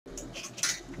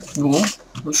Jo,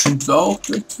 das sind wir auch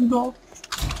jetzt wieder.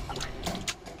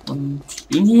 Und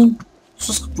irgendwie ist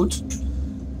das kaputt.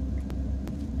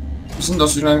 Wir sind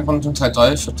aus irgendeinem Grund in Teil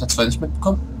 3. Ich habe Teil 2 nicht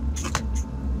mitbekommen.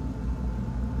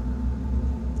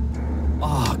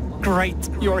 Oh, great.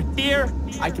 You're here.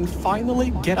 I can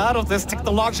finally get out of this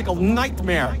technological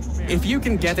nightmare. If you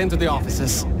can get into the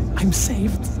offices, I'm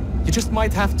saved. You just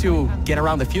might have to get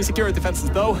around a few security fences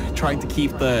though, trying to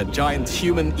keep the giant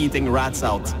human-eating rats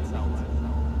out.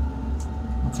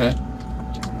 Okay.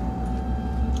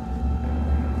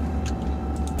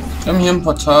 Wir haben hier ein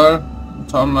Portal.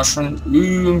 Und haben wahrscheinlich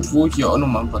irgendwo hier auch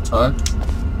nochmal ein Portal.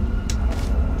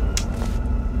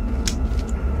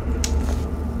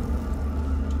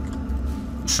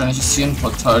 Wahrscheinlich ist hier ein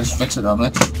Portal. Ich wette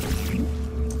damit.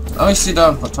 Aber ich sehe da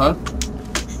ein Portal.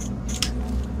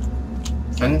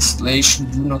 Translation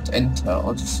do not enter.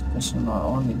 Oh, das müssen wir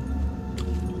auch nicht.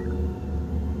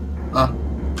 Ah,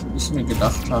 wie ich mir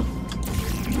gedacht habe.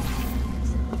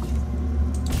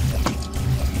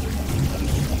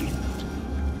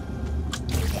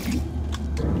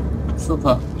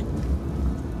 Super.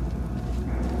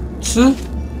 Das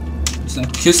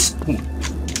sind Kisten.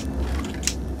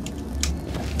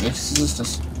 Welches ist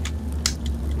das?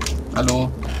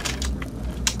 Hallo?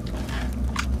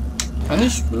 Kann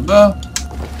ich rüber?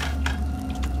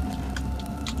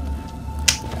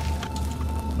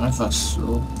 Einfach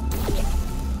so.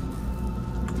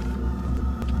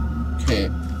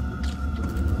 Okay.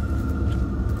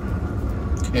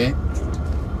 Okay.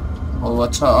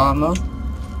 Roboterarme.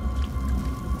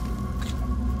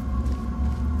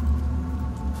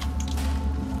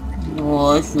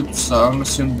 Oh, ich würde sagen,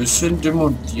 dass hier ein bisschen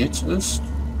demontiert ist.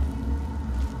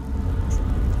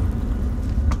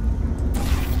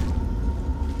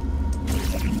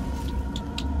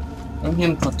 Und hier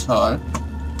ein Portal.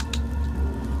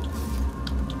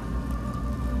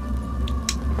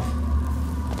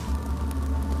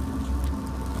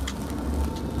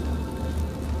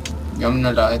 Wir haben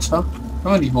eine Leiter.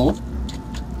 Können wir die hoch?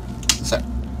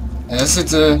 Das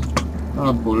ist jetzt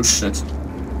Bullshit.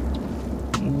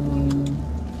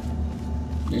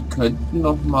 Wir könnten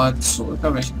noch mal zurück,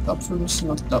 aber ich glaube, wir müssen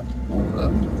noch da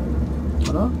oben,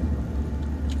 oder?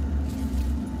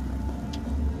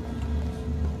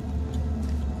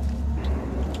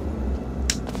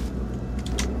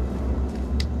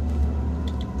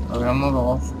 Aber wir haben aber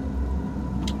auch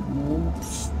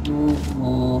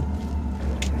wo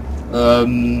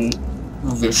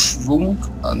wir Schwung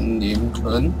annehmen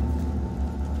können.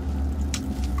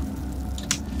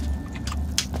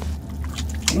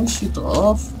 Und hier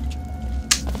drauf.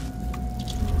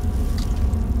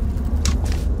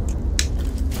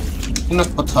 Und das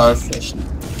Portalflächen.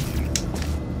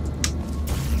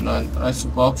 Nein, also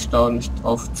brauche ich da auch nicht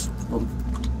drauf zu kommen.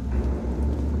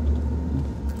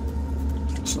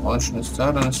 Das Orange ist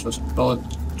da, dann ist das Blau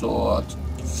dort.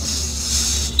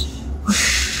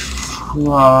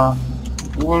 Ja,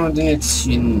 wo wollen wir denn jetzt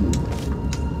hin?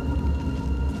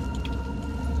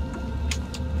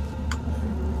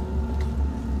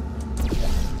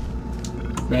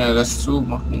 Wenn er das so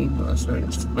machen, das wäre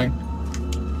nichts bringen.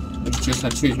 Ich jetzt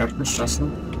natürlich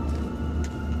abgeschlossen.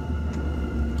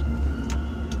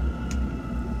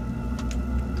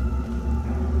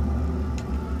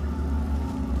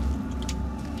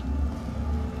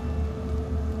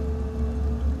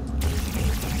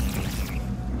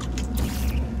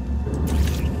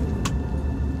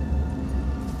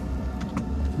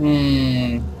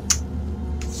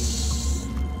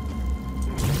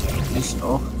 Ist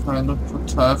auch keine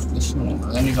Portalflächen, um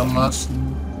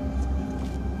einigermaßen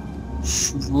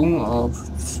Schwung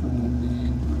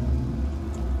aufzunehmen.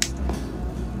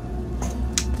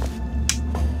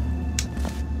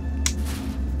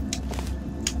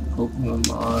 Gucken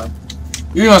wir mal.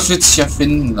 Irgendwas wird sich ja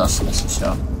finden lassen, ist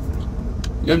sicher.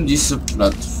 Wir haben diese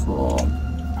Plattform.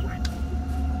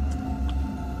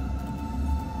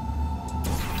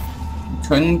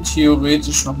 Wir können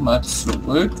theoretisch noch mal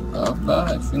zurück,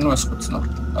 aber ich will nur was kurz noch.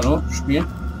 Hallo, Spiel?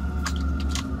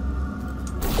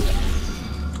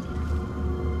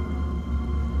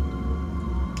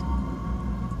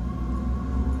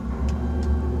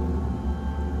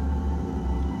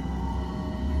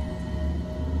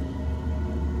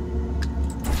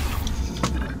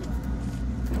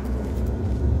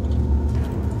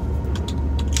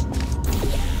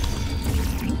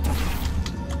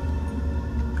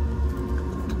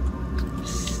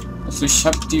 Also ich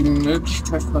habe die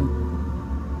Möglichkeit von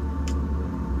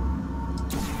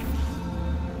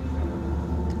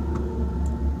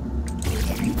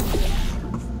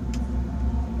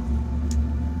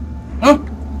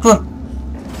cool.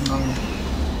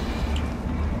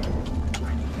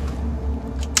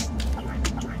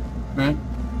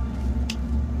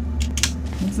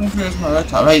 sind wir erstmal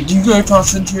weiter. Aber die Götter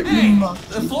sind hier immer.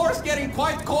 The floor is getting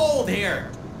quite cold here.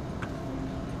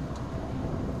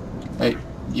 Hey,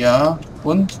 ja,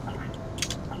 und?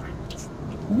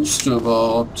 Wo bist du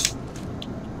überhaupt?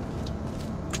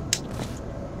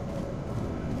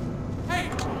 Hey,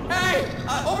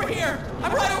 over here.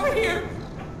 I'm right over here.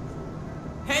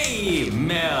 Hey,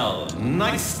 Mel.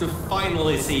 Nice to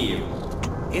finally see you.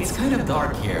 It's kind of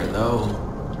dark here, though.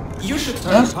 You should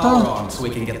turn the power on so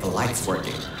we can get the lights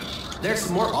working.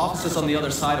 There's more offices on the other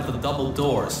side of the double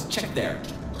doors. Check there.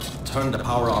 Turn the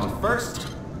power on first,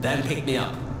 then pick me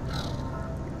up.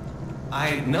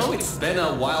 I know it's been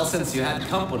a while since you had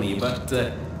company, but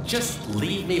just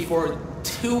leave me for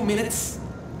 2 minutes.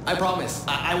 I promise.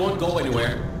 I won't go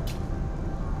anywhere.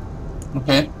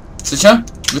 Okay. Sicher?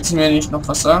 Willst du mir nicht noch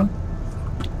was sagen?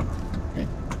 Okay.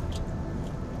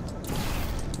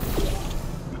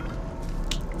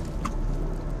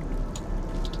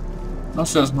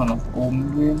 Lass erstmal nach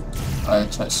oben gehen.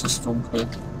 Alter, ist es dunkel.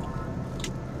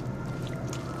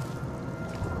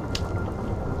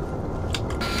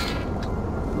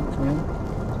 Okay.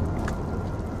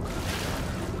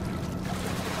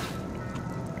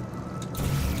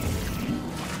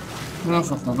 Ja,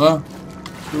 einfach mal da.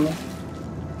 So.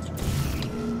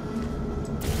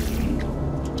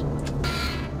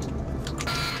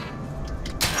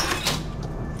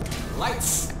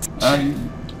 Lights.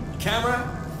 Camera.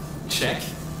 Check.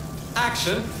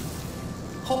 Action.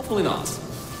 Hopefully not.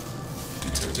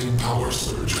 Detecting power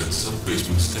surge at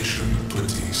sub-basement station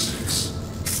 26.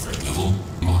 Threat level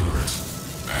moderate.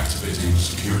 Activating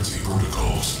security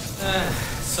protocols.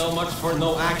 So much for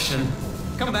no action.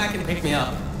 Come back and pick me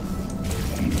up.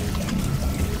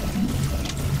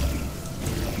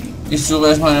 Ich suche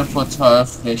erstmal eine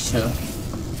Portalfläche.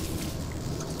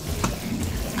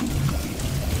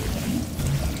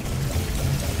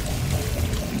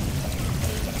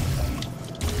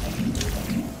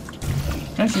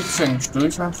 Ich jetzt eigentlich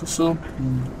durch, einfach so.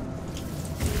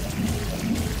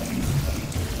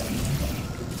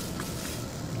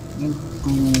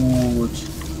 Gut.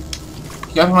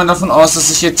 Ich gehe einfach mal davon aus, dass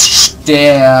ich jetzt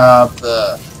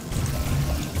sterbe,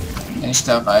 wenn ich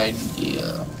da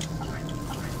reingehe.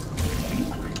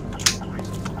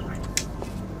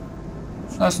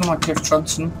 Da ist nochmal Cave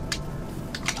Johnson.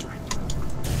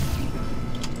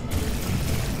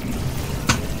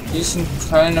 Hier sind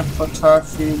keine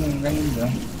portalfähigen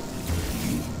Wände.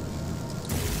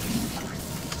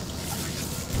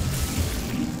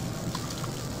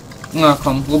 Na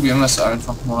komm, probieren wir es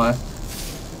einfach mal.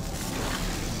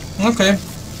 Okay.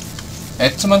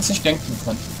 Hätte man sich denken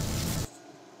können.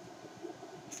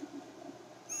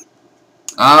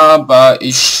 Aber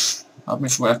ich habe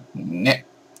mich wohl... Ne.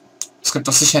 Es gibt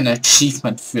doch sicher ein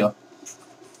Achievement für.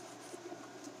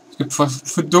 Es gibt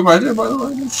für Dummheit immer noch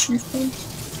ein Achievement.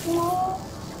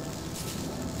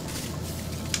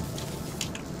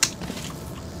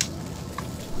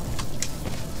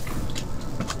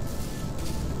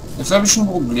 Jetzt habe ich ein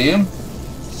Problem.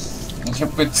 Ich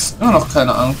habe jetzt immer noch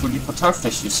keine Ahnung, wo die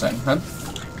Portalfläche sein kann.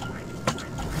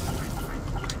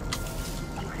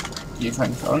 Hier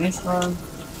kann ich auch nicht rein.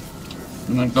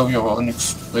 Und dann glaube ich aber auch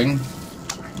nichts bringen.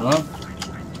 Ja.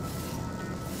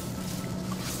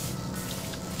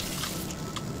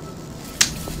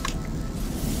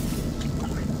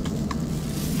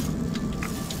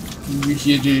 Wie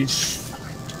hier die...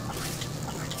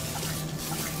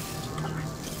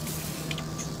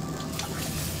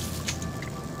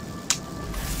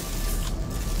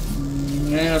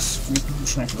 Nee, das wird mich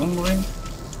wahrscheinlich umbringen.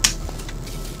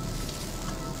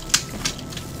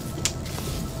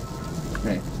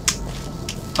 Okay.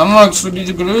 Haben wir jetzt für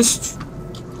diese gelöst?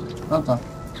 Okay.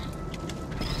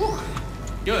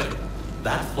 Good.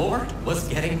 That floor was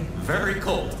getting very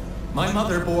cold. My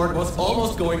motherboard was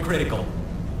almost going critical.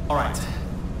 Alright,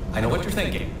 I know what you're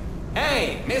thinking.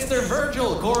 Hey, Mr.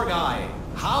 Virgil, core guy,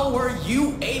 how were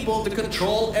you able to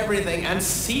control everything and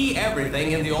see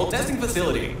everything in the old testing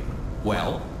facility?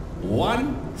 Well,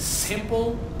 one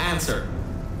simple answer.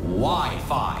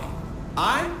 Wi-Fi.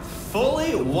 I'm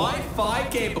fully Wi-Fi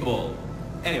capable.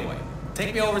 Anyway,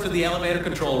 take me over to the elevator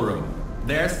control room.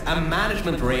 There's a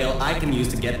management rail I can use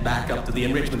to get back up to the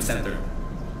enrichment center.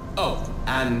 Oh,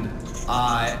 and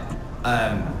I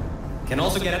can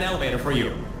also get an elevator for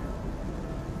you.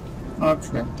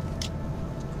 Okay.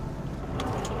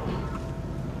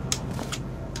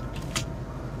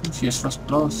 Und hier ist was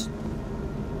Blaues.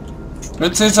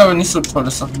 Jetzt ist aber nicht so toll,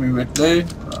 das sagt mir Redley.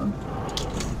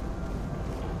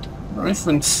 Aber ich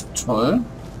finde es toll.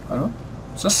 Hallo?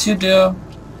 Ist das hier der?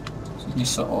 Sieht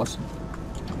nicht so aus.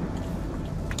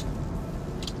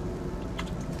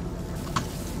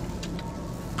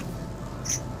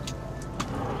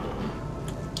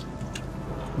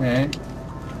 Nee.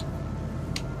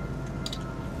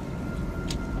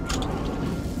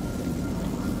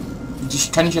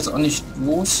 Dich kann ich jetzt auch nicht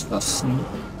loslassen.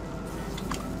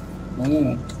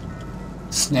 Oh.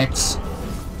 Snacks.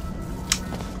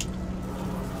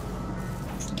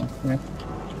 Okay.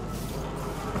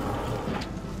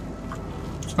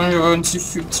 Ich meine, wir haben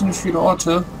ziemlich viele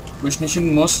Orte, wo ich nicht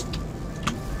hin muss.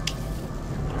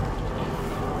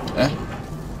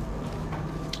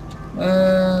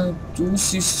 Du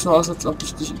siehst so aus, als ob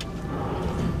ich dich...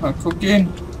 Mal gucken.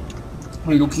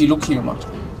 Lucky gemacht.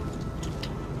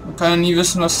 Man kann ja nie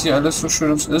wissen, was hier alles so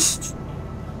Schönes ist.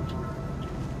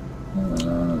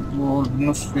 So,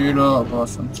 Nussfehler, aber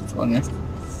sonst jetzt auch nicht.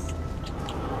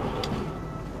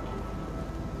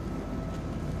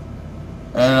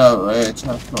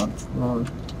 Elevator Control.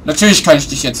 Natürlich kann ich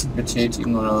dich jetzt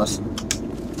betätigen, oder was?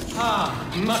 Ah,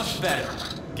 much better.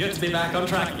 Good to be back on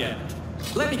track again.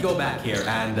 Let me go back here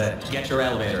and get your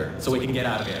elevator so we can get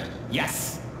out of here.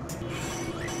 Yes.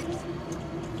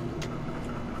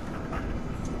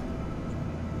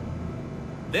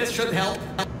 This should help.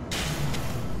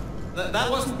 That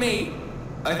wasn't me,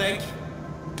 I think.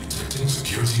 Detecting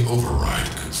security override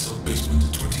at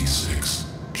sub-basement 26.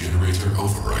 Generator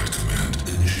override command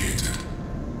initiated.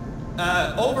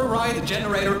 Override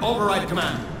generator override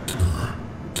command.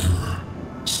 Error.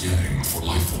 Scanning for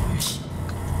life forms.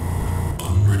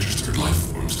 Unregistered life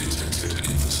forms detected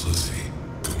in facility.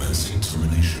 Commencing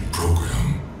termination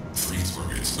program. 3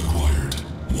 targets acquired.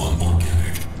 1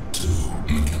 organic, 2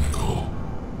 mechanical.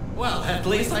 Well, at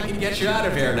least I can get you out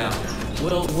of here now.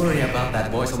 We'll worry about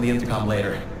that voice on the intercom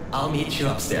later. I'll meet you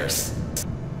upstairs.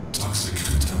 Toxic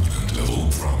contaminant level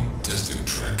from testing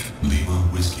track Lima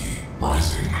Whiskey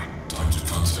rising. Time to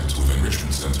contact with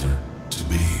enrichment center to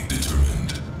be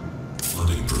determined.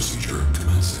 Flooding procedure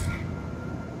commencing.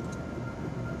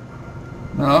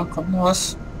 Ja, kommt noch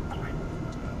was?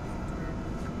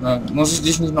 Na, muss ich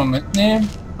dich nicht noch mitnehmen?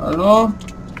 Hallo?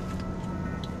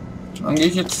 Dann gehe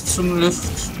ich jetzt zum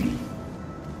Lift.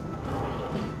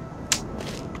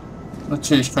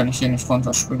 Natürlich kann ich hier nicht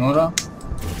runterspringen, oder?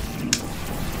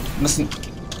 Das sind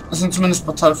zumindest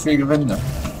portalfähige Wände.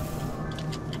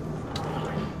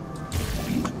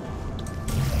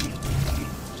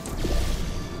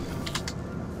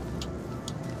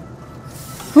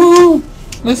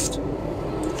 Lift.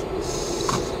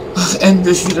 Ach,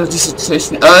 endlich wieder diese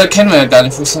Technik. Kennen wir ja gar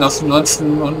nicht. Wir sind aus dem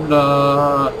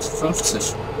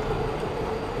 1950.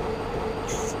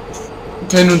 Wir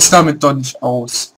kennen uns damit doch nicht aus.